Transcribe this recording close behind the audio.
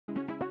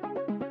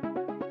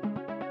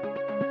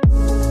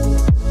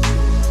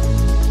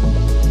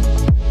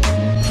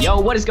Yo,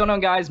 what is going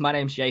on, guys? My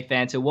name's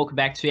JPhanta. Welcome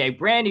back to a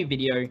brand new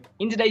video.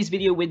 In today's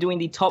video, we're doing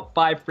the top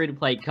 5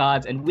 free-to-play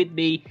cards, and with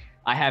me,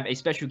 I have a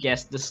special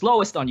guest, the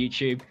slowest on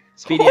YouTube,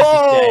 SpeedySSJ.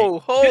 Whoa,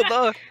 hold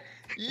on.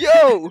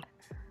 Yo,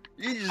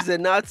 you just did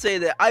not say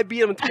that. I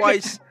beat him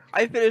twice.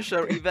 I finished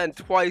an event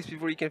twice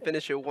before you can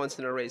finish it once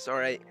in a race,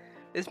 alright?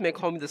 This man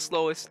called me the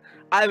slowest.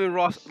 I haven't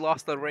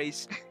lost a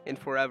race in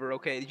forever,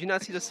 okay? Did you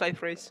not see the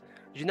Scythe race?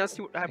 Did you not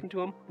see what happened to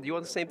him? Do you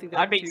want the same thing that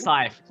I happened beat to you?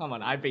 Scythe. Come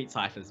on, I beat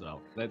Scythe as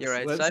well. You're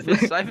right. Scythe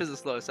is the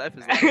slowest. Scythe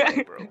is the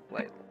slowest, bro.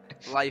 Like,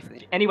 life.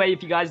 Anyway,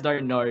 if you guys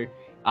don't know,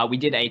 we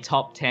did a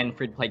top 10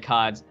 free-to-play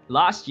cards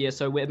last year,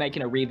 so we're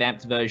making a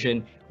revamped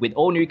version with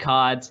all new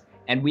cards,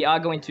 and we are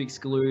going to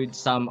exclude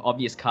some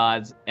obvious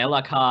cards,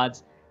 LR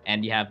cards,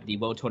 and you have the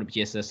World Tournament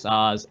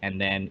GSSRs, and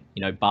then,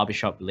 you know,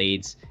 barbershop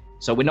leads.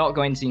 So we're not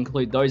going to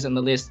include those on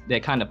the list. They're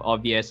kind of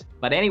obvious.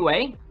 But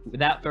anyway,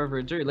 without further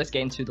ado, let's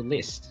get into the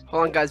list.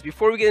 Hold on, guys.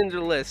 Before we get into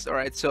the list,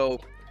 alright, so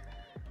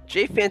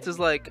JPhanta's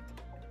like,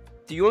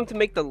 do you want to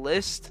make the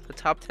list, the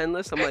top 10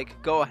 list? I'm like,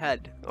 go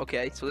ahead.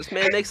 Okay, so this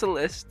man makes a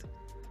list,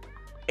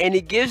 and he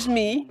gives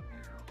me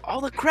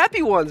all the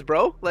crappy ones,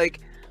 bro.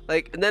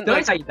 And then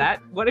Don't say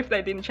that. What if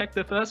they didn't check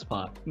the first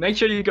part? Make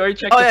sure you go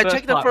check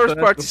check the first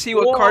part to see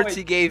what cards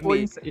he gave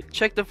me.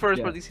 Check the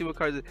first part to see what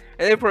cards. And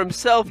then for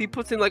himself, he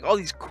puts in like all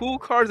these cool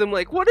cards. I'm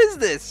like, what is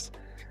this?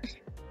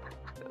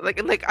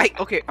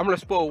 Okay, I'm gonna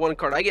spoil one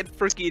card. I get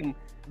freaking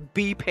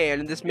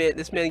B-Pan, and this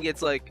man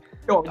gets like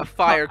a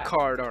fire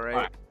card. All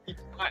right.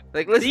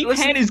 Like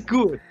B-Pan is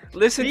good.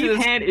 Listen to this.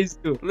 B-Pan is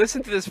good.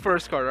 Listen to this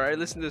first card. All right.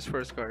 Listen to this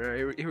first card.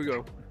 All right. Here we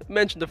go.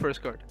 Mention the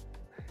first card.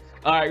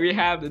 Alright, we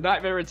have the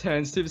Nightmare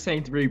Returns, Super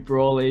Saiyan 3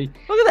 Brawly.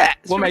 Look at that!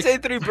 Super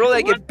Saiyan 3 Brawly,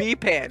 I get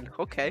B-Pan.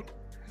 Okay.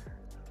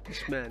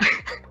 This man.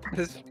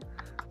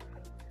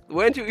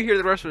 When do you hear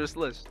the rest of this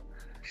list?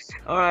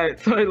 Alright,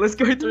 so let's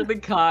go through the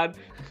card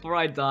before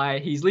I die.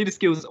 His leader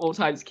skills all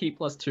types key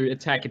 +2,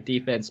 attack and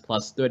defense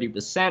plus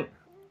 30%.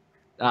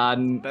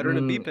 Better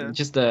than B-Pan.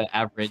 Just an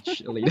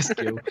average leader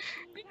skill.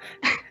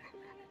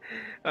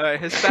 Alright,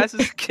 his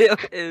fastest skill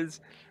is,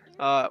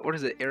 what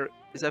is it?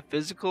 Is that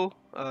physical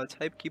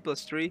type key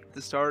 +3 at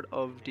the start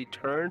of the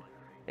turn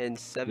and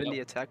 70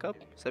 attack up?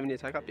 70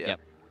 attack up, yeah. Yep.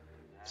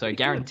 So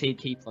guaranteed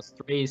key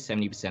 +3,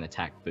 70%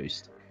 attack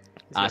boost.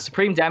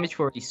 Supreme damage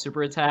for his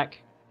super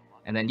attack,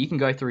 and then you can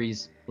go through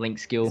his link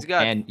skill. He's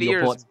got and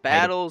Fierce,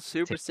 Battle,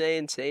 Super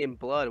Saiyan, Saiyan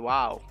Blood.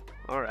 Wow.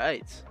 All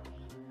right.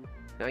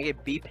 Now I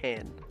get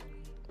B-Pan.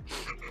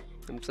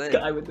 I'm saying.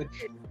 Guy with the...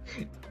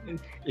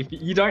 If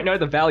you don't know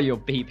the value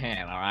of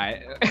B-Pan, all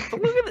right.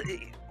 Look at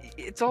it.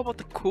 It's all about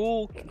the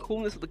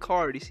coolness of the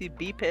card. You see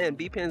B-Pan.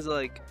 B-Pan's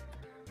like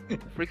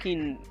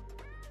freaking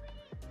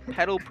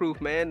pedal proof,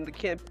 man. They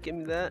can't give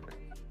me that.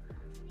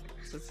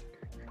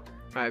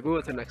 Alright, move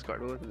on to the next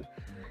card.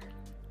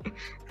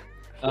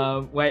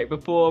 Wait,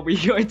 before we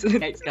go into the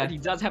next card, he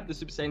does have the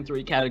Super Saiyan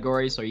 3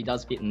 category, so he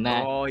does fit in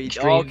that. Oh,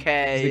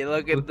 okay,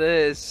 look at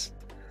this.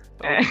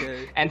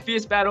 Okay. And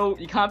Fierce Battle,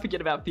 you can't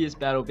forget about Fierce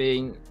Battle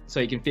being so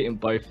you can fit in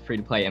both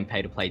free-to-play and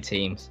pay-to-play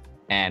teams.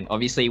 And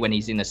obviously, when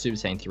he's in the Super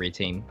Saiyan 3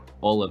 team,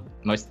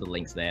 most of the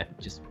links there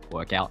just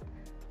work out.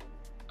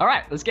 All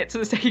right, let's get to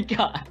the second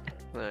card.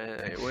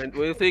 Alright, when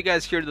you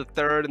guys hear the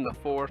third and the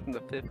fourth and the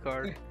fifth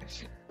card?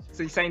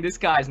 So you're saying this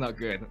guy's not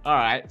good. All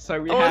right,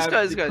 so we have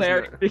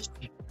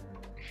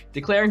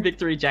Declaring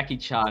Victory Jackie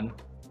Chan.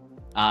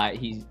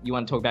 You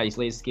want to talk about his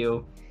lead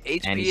skill?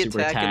 HP, and his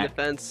super attack and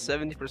defense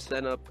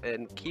 70% up,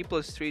 and key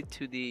 +3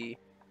 to the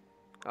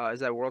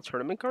is that World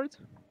Tournament cards?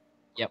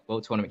 Yep,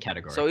 World Tournament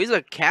category. So he's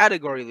a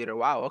category leader.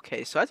 Wow.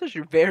 Okay, so that's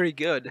actually very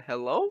good.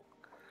 Hello.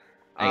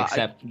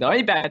 Except the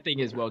only bad thing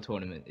is World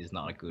Tournament is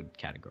not a good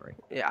category.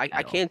 Yeah,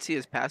 I can't see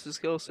his passive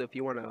skill. So if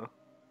you wanna.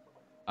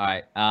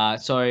 Alright.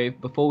 So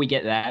before we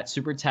get that,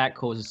 super attack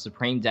causes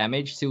supreme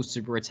damage. Seal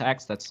super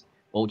attacks. That's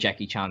all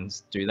Jackie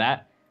Chan's do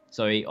that.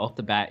 So off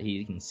the bat,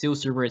 he can seal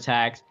super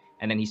attacks,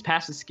 and then his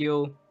passive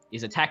skill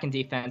is attack and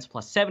defense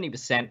plus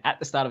 70% at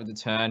the start of the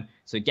turn.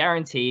 So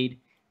guaranteed.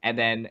 And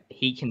then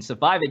he can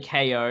survive a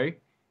KO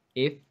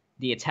if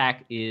the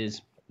attack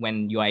is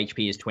when your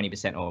HP is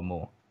 20% or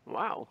more.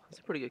 Wow, that's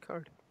a pretty good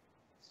card.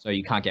 So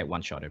you can't get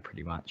one-shotted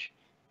pretty much.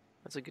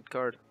 That's a good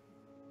card.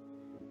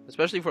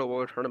 Especially for the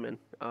World Tournament.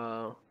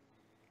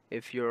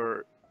 If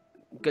you're...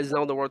 Because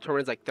now the World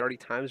Tournament is like 30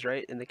 times,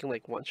 right? And they can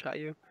like one-shot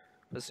you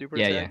with super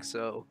attack. Yeah.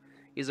 So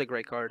he's a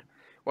great card.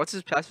 What's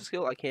his passive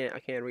skill? I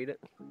can't read it.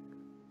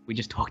 We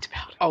just talked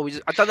about it. Oh,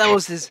 I thought that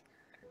was his...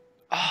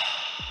 Oh,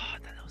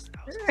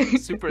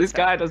 super This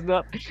guy does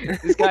not.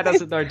 This guy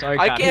doesn't know Dokkan.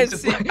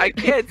 I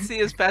can't see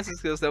his passive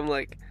skills. So I'm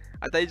like,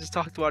 I thought you just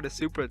talked about his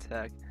super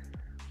attack.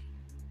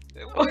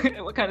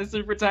 What kind of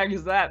super attack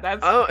is that?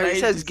 That's it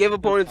says give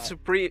opponent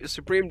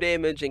supreme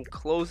damage and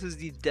closes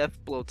the death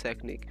blow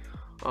technique.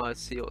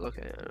 Let's see.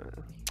 Okay,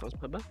 that was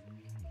my bad.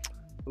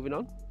 Moving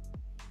on.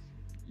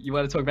 You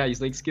want to talk about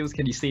his league skills?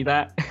 Can you see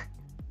that?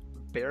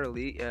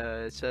 Barely.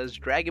 It says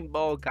Dragon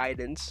Ball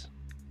Guidance.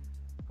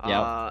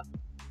 Yeah.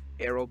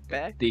 Arrow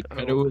back. The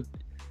pedal.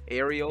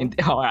 Aerial.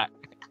 Alright.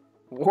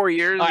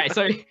 Warriors. Alright,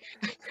 so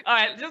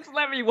alright, just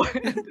let me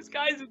this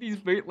guy's with these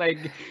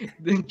bootleg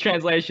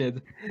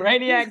translations.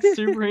 Brainiac,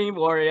 Supreme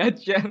Warrior,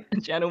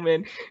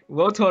 Gentleman,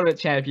 World Tournament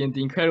Champion,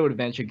 The Incredible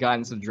Adventure,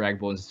 Guidance of Dragon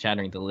Balls,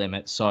 Shattering the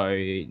Limit. So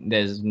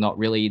there's not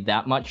really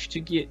that much to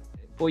get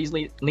for his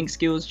link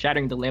skills.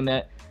 Shattering the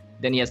Limit.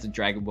 Then he has the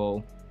Dragon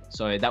Ball.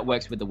 So that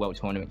works with the World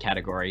Tournament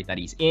category that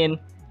he's in.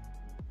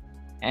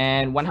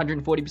 And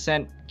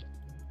 140%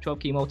 12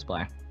 key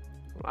multiplier.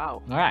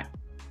 Wow. Alright.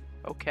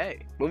 Okay.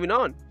 Moving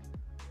on.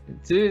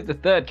 To the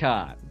third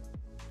card.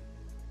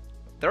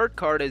 Third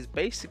card is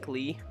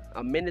basically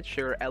a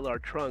miniature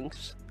LR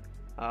Trunks.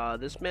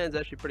 This man's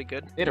actually pretty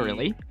good.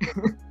 Literally.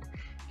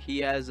 He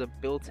has a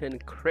built-in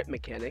crit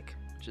mechanic,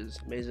 which is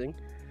amazing.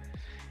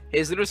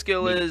 His leader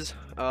skill is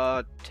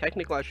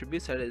technical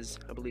attributes, that is,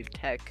 I believe,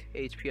 tech,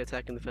 HP,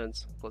 attack, and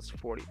defense, plus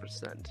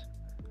 40%.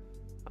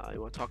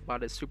 You want to talk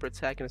about his super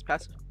attack and his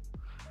passive?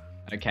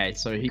 Okay,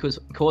 so he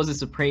causes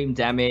supreme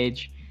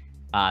damage.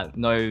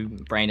 No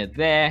brainer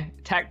there.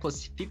 Attack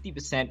plus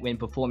 50% when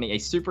performing a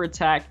super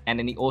attack, and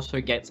then he also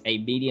gets a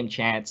medium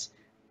chance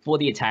for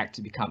the attack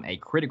to become a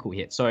critical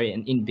hit. So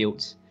an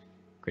inbuilt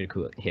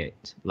critical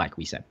hit, like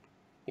we said.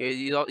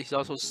 Yeah, he's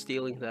also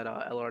stealing that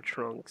LR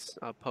Trunks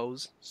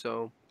pose.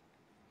 So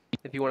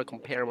if you want to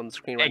compare him on the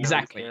screen right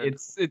exactly. now,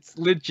 It's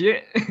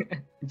legit,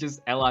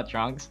 just LR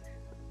Trunks,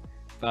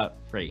 but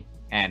free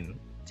and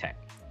tech.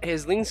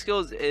 His link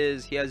skills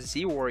is he has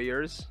Z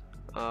Warriors,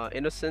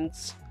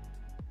 Innocence,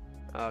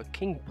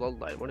 King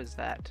Bloodline. What is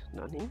that?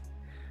 Nani?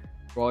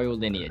 Royal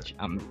Lineage.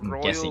 I'm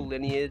Royal guessing.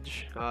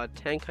 Lineage,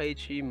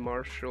 Tenkaichi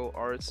Martial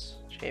Arts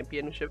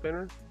Championship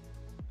winner.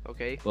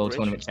 Okay. World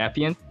Tournament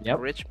Champion. Yep.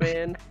 Rich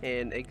Man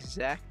and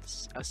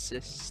Exact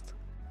Assist.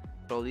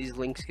 Bro, these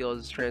link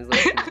skills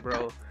translations,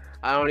 bro.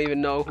 I don't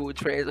even know who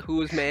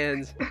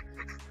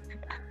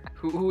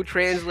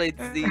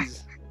translates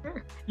these.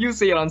 You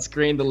see it on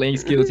screen, the link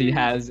skills he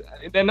has.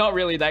 They're not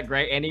really that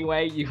great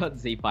anyway. You got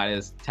Z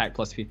Fighters, attack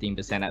plus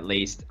 15% at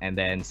least, and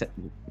then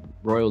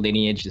Royal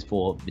Lineage is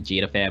for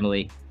Vegeta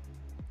family.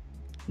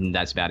 And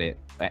that's about it.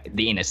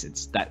 The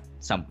Innocence, that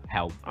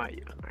somehow.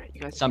 Alright,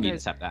 you guys. Some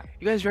units have that.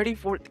 You guys ready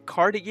for the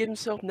card to get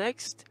himself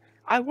next?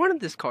 I wanted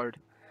this card.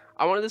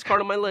 I wanted this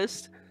card on my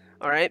list.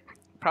 Alright,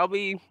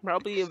 probably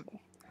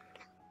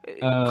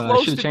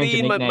close to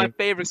being my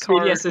favorite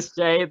card.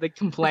 SpeedySSJ, the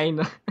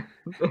complainer.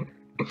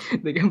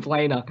 The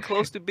complainer.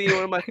 Close to being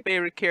one of my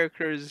favorite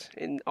characters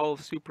in all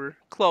of Super.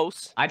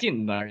 Close. I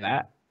didn't know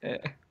that.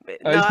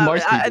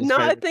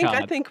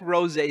 I think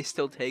Rose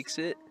still takes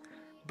it,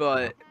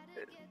 but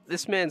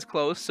this man's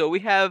close. So we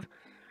have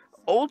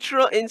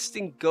Ultra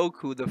Instinct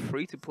Goku, the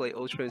free-to-play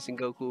Ultra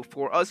Instinct Goku.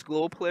 For us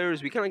global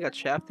players, we kind of got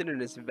shafted in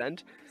this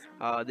event.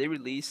 They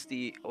released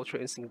the Ultra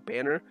Instinct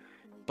banner,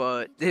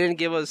 but they didn't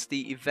give us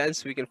the event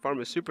so we can farm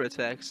a super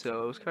attack.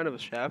 So it was kind of a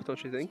shaft,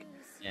 don't you think?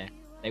 Yeah.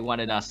 They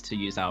wanted us to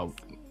use our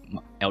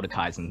Elder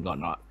Kais and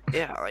whatnot.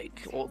 Yeah,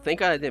 like, well,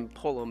 thank God I didn't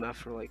pull them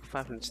after like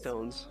 500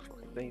 stones.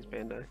 Thanks,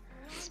 Bandai.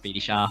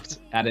 Speedy Shaft,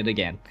 at it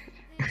again.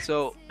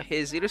 So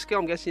his leader skill,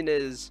 I'm guessing,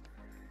 is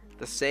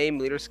the same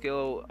leader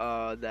skill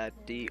that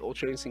the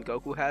Ultra Instinct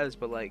Goku has,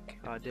 but like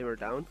dimmer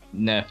down.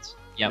 Nerfed.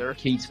 Yep. Nerfed,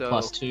 Key so...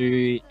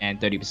 +2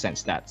 and 30%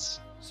 stats.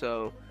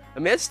 So I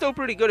mean, it's still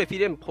pretty good. If you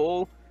didn't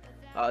pull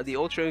the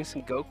Ultra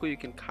Instinct Goku, you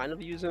can kind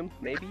of use him,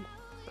 maybe.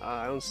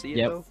 I don't see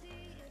it though,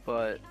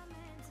 but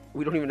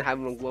we don't even have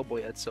him on global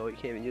yet, so you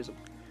can't even use him.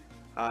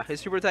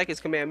 His super attack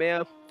is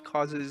Kamehameha,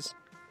 causes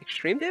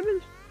extreme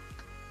damage?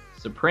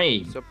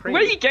 Supreme. Where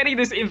are you getting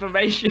this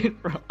information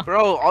from?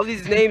 Bro, all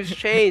these names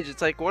change.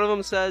 It's like one of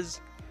them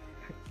says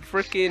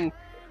freaking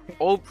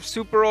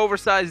super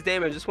oversized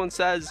damage. This one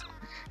says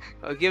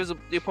gives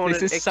the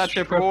opponent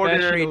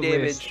extraordinary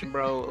damage,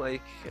 bro.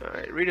 Like,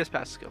 alright, read his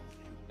passive skill.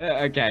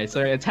 Okay,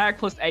 so attack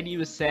plus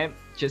 80%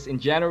 just in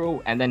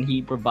general, and then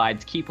he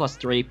provides key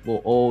 +3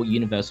 for all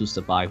Universal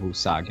Survival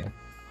Saga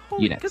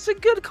units. That's a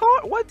good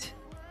card. What?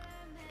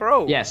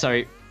 Bro. Yeah,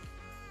 so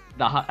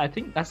I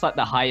think that's like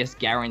the highest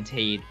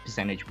guaranteed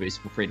percentage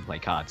boost for free-to-play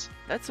cards.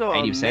 That's an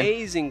 80%.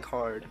 Amazing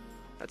card.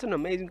 That's an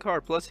amazing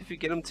card. Plus, if you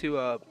get him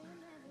to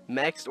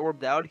maxed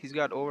orbed out, he's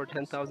got over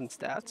 10,000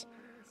 stats.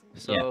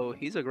 So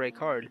he's a great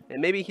card.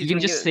 And maybe he's you can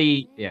just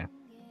see, yeah.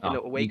 An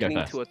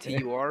awakening to a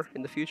TUR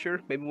in the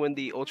future. Maybe when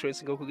the Ultra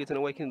Instinct Goku gets an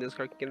awakening, this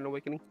card can get an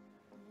awakening.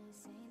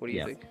 What do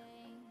you think?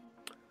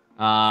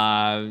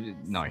 No.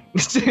 No?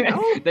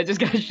 They're just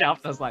gonna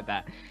shaft us like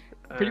that.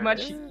 Pretty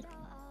much,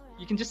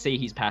 you can just see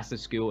his passive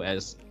skill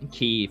as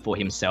key for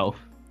himself,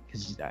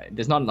 because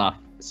there's not enough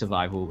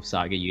Survival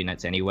Saga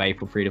units anyway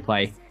for free to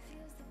play.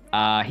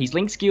 His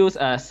link skills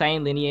are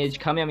Saiyan Lineage,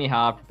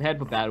 Kamehameha, Prepared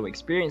for Battle,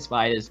 Experienced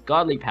Fighters,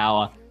 Godly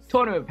Power,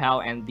 Tournament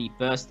Power, and the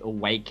First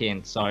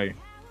Awakened. So,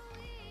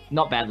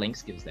 not bad link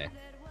skills there.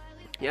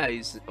 Yeah,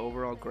 he's an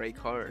overall great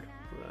card.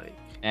 Like,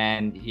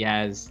 and he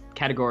has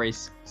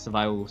categories,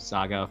 Survival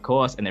Saga, of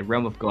course, and then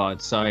Realm of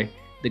God. So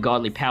the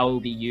Godly Power will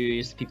be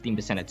used,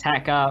 15%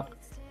 attack up.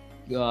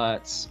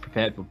 Got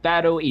Prepared for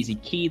Battle, easy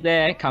key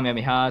there.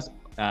 Kamehameha's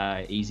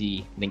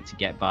easy link to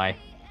get by.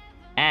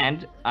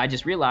 And I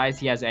just realized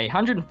he has a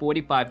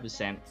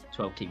 145%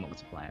 12 key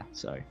multiplier.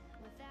 So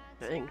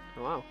Dang!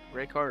 Wow,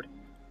 great card.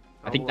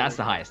 I think that's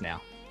the highest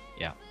now.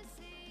 Yeah.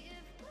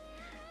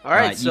 All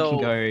right, you so can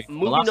go the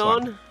moving last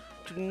on one.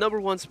 to the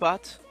 #1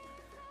 spot.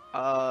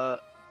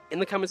 In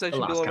the comment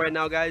section last below card. right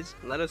now, guys,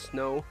 let us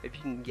know if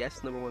you can guess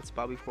 #1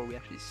 spot before we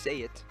actually say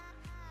it.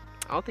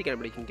 I don't think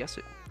anybody can guess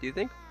it. Do you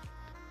think?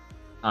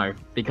 No,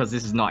 because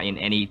this is not in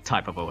any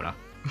type of order.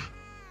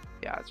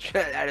 Yeah,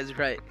 that is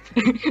right.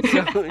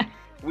 So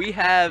we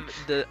have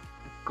the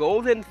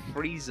Golden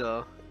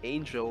Frieza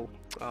Angel.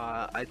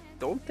 I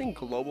don't think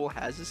Global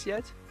has this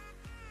yet.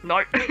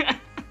 No.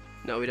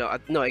 No, we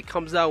don't. No, it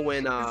comes out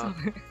when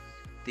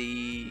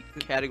the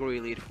category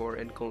lead for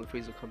and Golden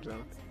Frieza comes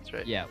out. That's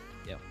right. Yeah.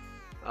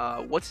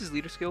 What's his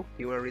leader skill?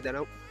 You want to read that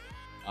out?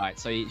 Alright,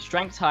 so he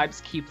strength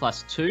types key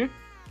 +2,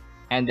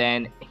 and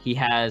then he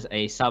has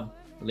a sub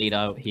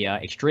leader here,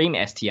 extreme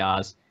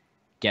STRs,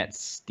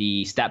 gets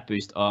the stat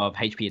boost of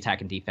HP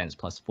attack and defense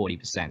plus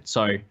 40%.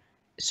 So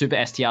super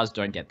STRs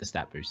don't get the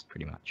stat boost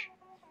pretty much.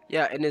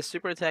 Yeah, in his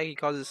super attack he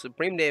causes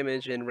supreme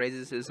damage and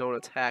raises his own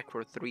attack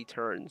for 3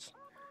 turns.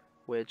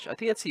 Which I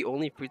think that's the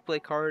only free play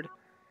card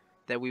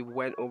that we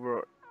went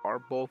over our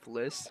both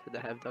lists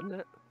that have done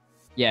that.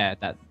 Yeah,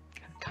 that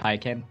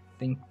Kaioken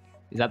thing.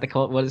 Is that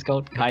what it's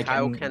called?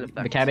 Kaioken effect.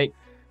 Mechanic?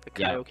 The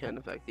Kaioken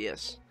effect,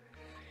 yes.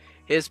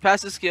 His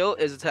passive skill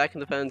is attack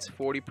and defense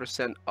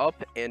 40%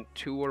 up and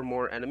 2 or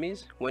more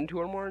enemies. When 2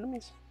 or more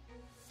enemies?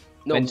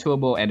 No. When 2 or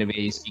more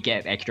enemies, you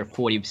get extra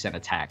 40%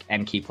 attack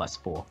and key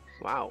 +4.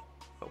 Wow.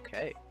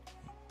 Okay.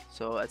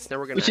 So that's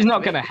never gonna. Which is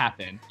not gonna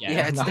happen.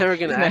 Yeah, it's never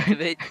gonna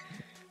activate.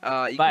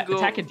 But can go...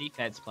 attack and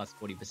defense plus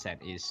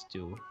 40% is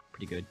still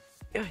pretty good.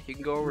 Yeah, you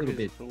can go over his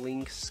bit.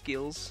 Link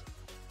skills.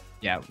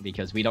 Yeah,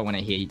 because we don't want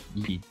to hear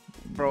you.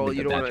 Bro,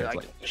 you don't want to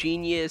like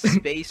Genius,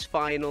 Space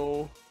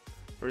Final,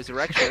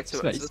 Resurrection.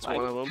 That's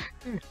one of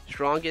them.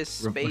 Strongest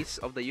space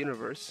of the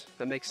universe.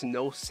 That makes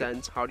no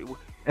sense. How do you?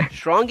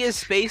 Strongest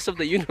space of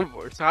the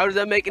universe. How does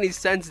that make any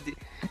sense?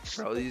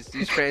 Bro, these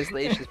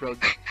translations, bro.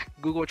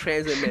 Google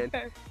Translate,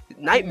 man.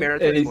 Nightmare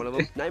is one of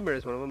them. Nightmare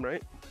is one of them,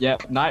 right?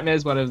 Yep, Nightmare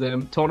is one of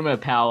them. Tournament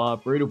of Power,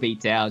 Brutal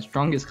Beatdown,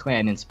 Strongest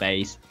Clan in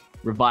Space,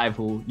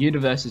 Revival,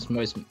 Universe's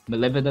Most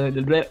Malevolent.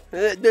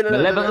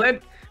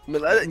 Malevolent.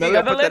 You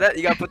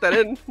gotta put that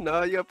in.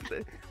 No, you gotta put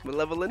that.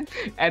 Malevolent.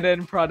 And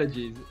then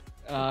Prodigies.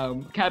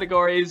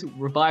 Categories: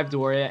 Revived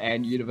Warrior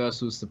and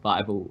Universal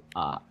Survival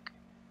Arc.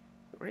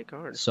 Great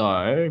card.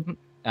 So,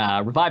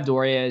 Revived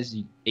Warrior is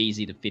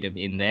easy to fit him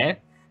in there.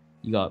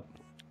 You got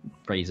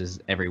phrases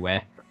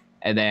everywhere.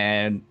 And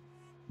then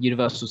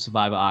Universal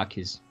Survivor Arc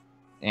is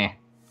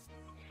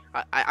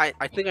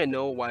I think I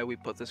know why we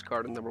put this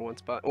card in #1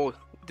 spot. Well,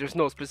 there's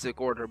no specific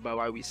order, but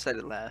why we said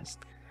it last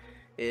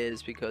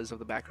is because of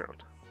the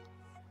background.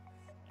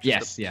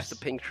 Yes. Just the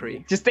pink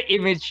tree. Just the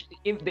image.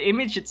 The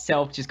image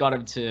itself just got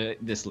him to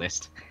this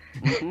list.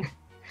 Mm-hmm.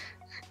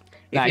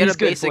 Nah, if he had he's a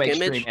good basic for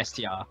Extreme image,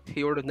 STR.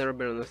 he would have never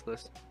been on this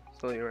list. I'm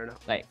telling you right now.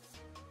 Like,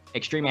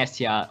 Extreme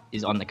STR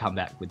is on the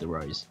comeback with the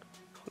Rose.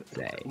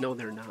 No,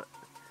 they're not.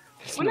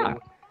 Why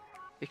not?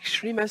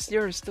 Extreme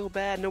SDR is still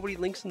bad. Nobody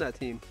links in that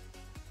team.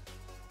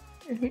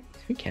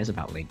 Who cares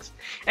about links?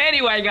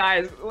 Anyway,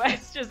 guys,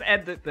 let's just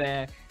end it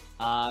there.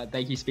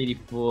 Thank you, Speedy,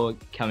 for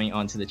coming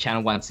onto the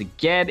channel once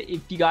again.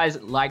 If you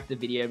guys liked the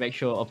video, make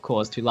sure, of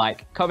course, to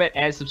like, comment,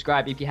 and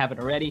subscribe if you haven't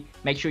already.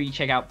 Make sure you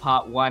check out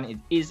part 1. It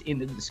is in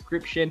the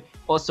description.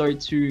 Also,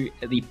 to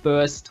the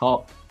first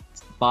top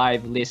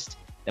 5 list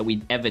that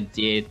we ever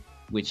did,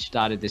 which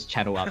started this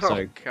channel up.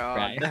 Oh god,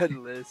 right? That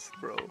list,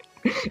 bro.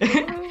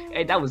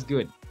 Hey, that was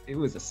good. It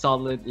was a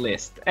solid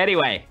list.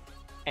 Anyway,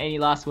 any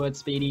last words,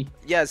 Speedy?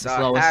 Yes,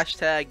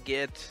 hashtag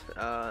get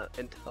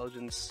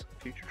intelligence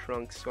future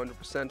trunks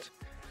 200%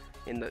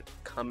 in the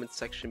comment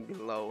section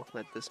below.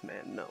 Let this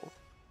man know.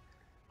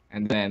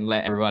 And then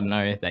let everyone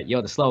know that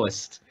you're the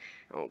slowest.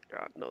 Oh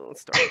god, no, don't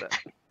start that.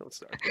 Don't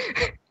start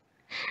that.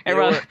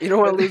 Everyone... You don't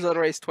want to lose that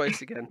race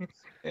twice again.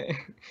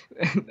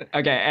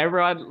 Okay,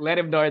 everyone, let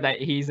him know that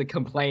he's a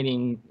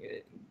complaining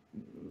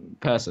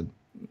person.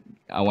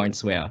 I won't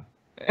swear.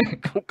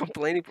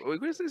 Complaining?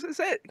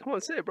 Say it. Come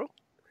on, say it, bro.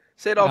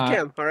 Say it off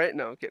cam. All right?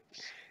 No, okay.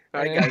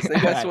 All right, guys.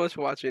 Thank you guys so much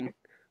for watching.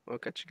 I'll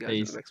catch you guys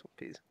in the next one.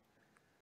 Peace.